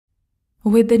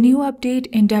With the new update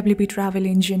in WP Travel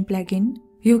Engine plugin,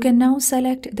 you can now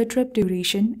select the trip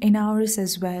duration in hours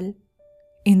as well.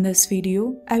 In this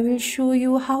video, I will show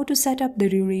you how to set up the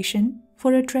duration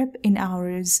for a trip in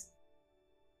hours.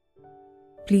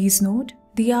 Please note,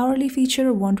 the hourly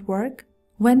feature won't work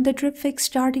when the Trip Fix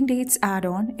Starting Dates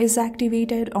add-on is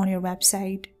activated on your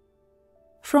website.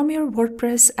 From your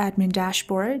WordPress admin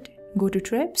dashboard, go to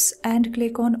Trips and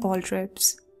click on All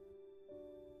Trips.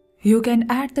 You can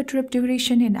add the trip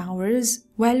duration in hours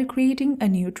while creating a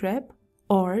new trip,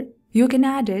 or you can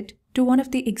add it to one of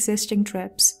the existing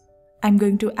trips. I'm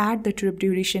going to add the trip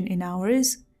duration in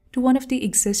hours to one of the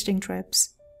existing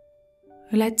trips.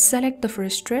 Let's select the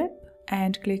first trip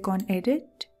and click on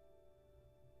Edit.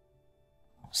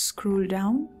 Scroll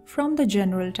down from the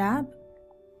General tab.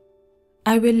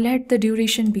 I will let the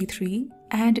duration be 3,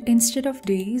 and instead of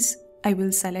days, I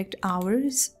will select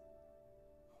hours.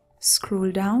 Scroll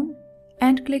down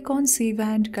and click on Save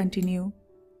and Continue.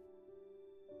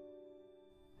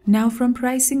 Now from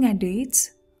Pricing and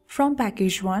Dates, from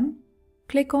Package 1,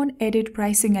 click on Edit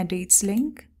Pricing and Dates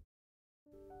link.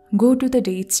 Go to the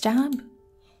Dates tab.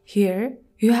 Here,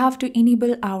 you have to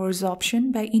enable Hours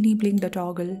option by enabling the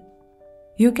toggle.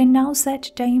 You can now set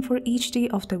time for each day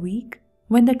of the week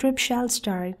when the trip shall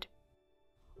start.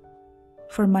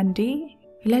 For Monday,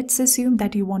 let's assume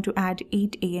that you want to add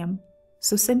 8 AM.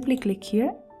 So simply click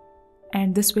here,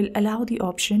 and this will allow the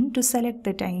option to select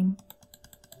the time.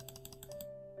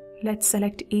 Let's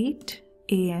select 8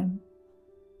 AM.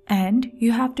 And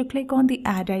you have to click on the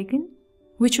add icon,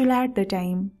 which will add the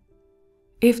time.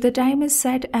 If the time is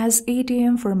set as 8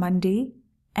 AM for Monday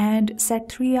and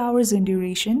set 3 hours in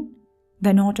duration,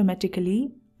 then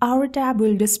automatically our tab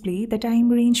will display the time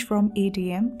range from 8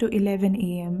 AM to 11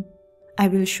 AM. I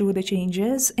will show the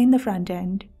changes in the front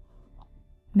end.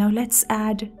 Now let's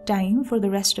add time for the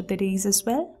rest of the days as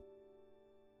well.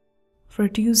 For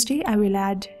Tuesday, I will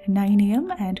add 9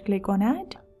 AM and click on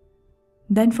Add.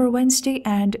 Then for Wednesday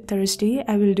and Thursday,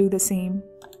 I will do the same.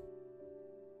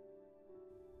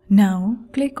 Now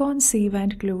click on Save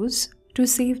and Close to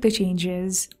save the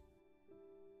changes.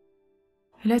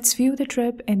 Let's view the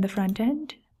trip in the front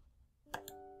end.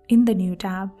 In the New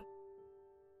tab.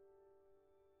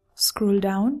 Scroll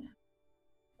down.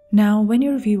 Now when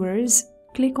your viewers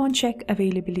click on Check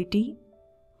Availability,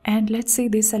 and let's say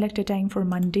they select a time for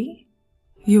Monday,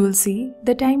 you will see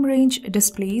the time range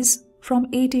displays from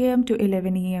 8 AM to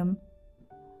 11 AM.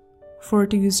 For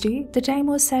Tuesday, the time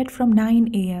was set from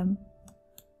 9 AM.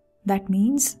 That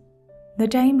means the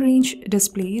time range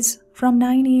displays from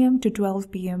 9 AM to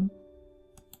 12 PM.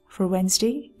 For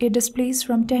Wednesday, it displays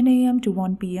from 10 AM to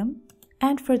 1 PM,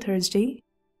 and for Thursday,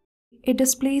 it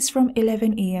displays from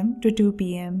 11 AM to 2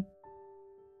 PM.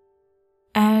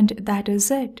 And that is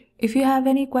it. If you have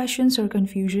any questions or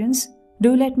confusions,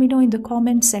 do let me know in the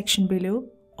comment section below,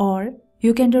 or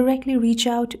you can directly reach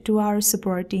out to our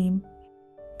support team.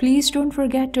 Please don't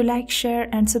forget to like, share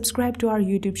and subscribe to our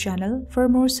YouTube channel for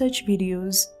more such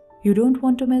videos. You don't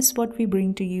want to miss what we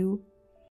bring to you.